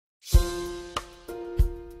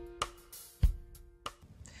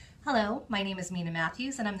Hello, my name is Mina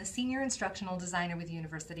Matthews and I'm the Senior Instructional Designer with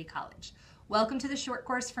University College. Welcome to the short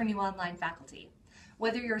course for new online faculty.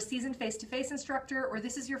 Whether you're a seasoned face-to-face instructor or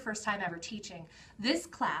this is your first time ever teaching, this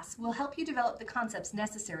class will help you develop the concepts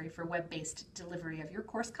necessary for web-based delivery of your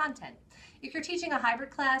course content. If you're teaching a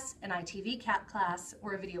hybrid class, an ITV CAP class,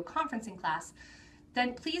 or a video conferencing class,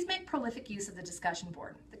 then please make prolific use of the discussion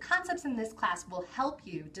board. The concepts in this class will help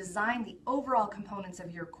you design the overall components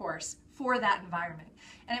of your course for that environment.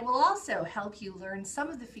 And it will also help you learn some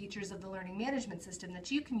of the features of the learning management system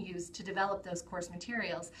that you can use to develop those course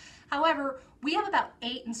materials. However, we have about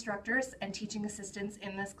 8 instructors and teaching assistants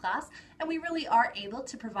in this class, and we really are able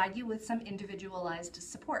to provide you with some individualized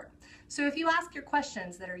support. So if you ask your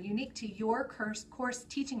questions that are unique to your course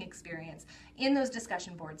teaching experience in those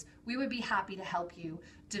discussion boards, we would be happy to help you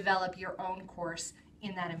develop your own course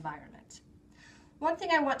in that environment. One thing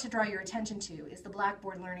I want to draw your attention to is the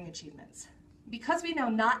Blackboard learning achievements. Because we know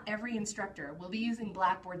not every instructor will be using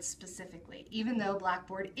Blackboard specifically, even though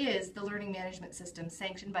Blackboard is the learning management system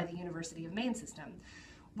sanctioned by the University of Maine system,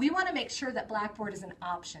 we want to make sure that Blackboard is an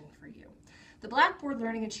option for you. The Blackboard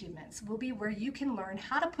learning achievements will be where you can learn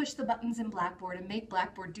how to push the buttons in Blackboard and make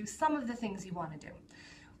Blackboard do some of the things you want to do.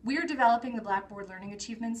 We're developing the Blackboard learning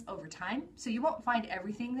achievements over time, so you won't find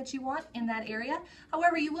everything that you want in that area.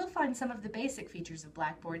 However, you will find some of the basic features of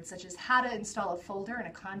Blackboard, such as how to install a folder in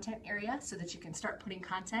a content area so that you can start putting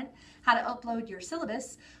content, how to upload your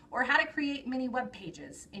syllabus, or how to create mini web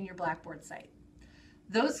pages in your Blackboard site.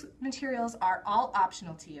 Those materials are all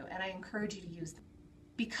optional to you, and I encourage you to use them.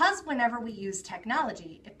 Because whenever we use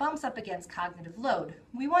technology, it bumps up against cognitive load,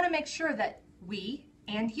 we want to make sure that we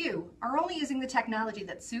and you are only using the technology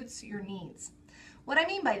that suits your needs. What I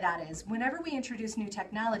mean by that is, whenever we introduce new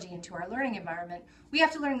technology into our learning environment, we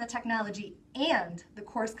have to learn the technology and the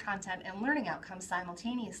course content and learning outcomes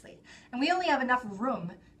simultaneously. And we only have enough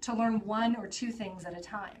room to learn 1 or 2 things at a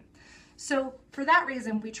time. So for that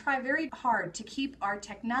reason, we try very hard to keep our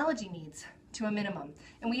technology needs to a minimum.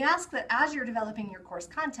 And we ask that as you're developing your course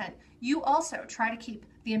content, you also try to keep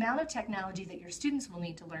the amount of technology that your students will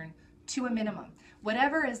need to learn to a minimum.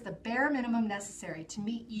 Whatever is the bare minimum necessary to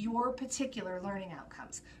meet your particular learning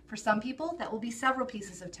outcomes. For some people, that will be several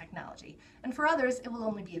pieces of technology, and for others, it will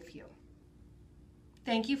only be a few.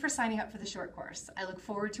 Thank you for signing up for the short course. I look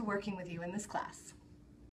forward to working with you in this class.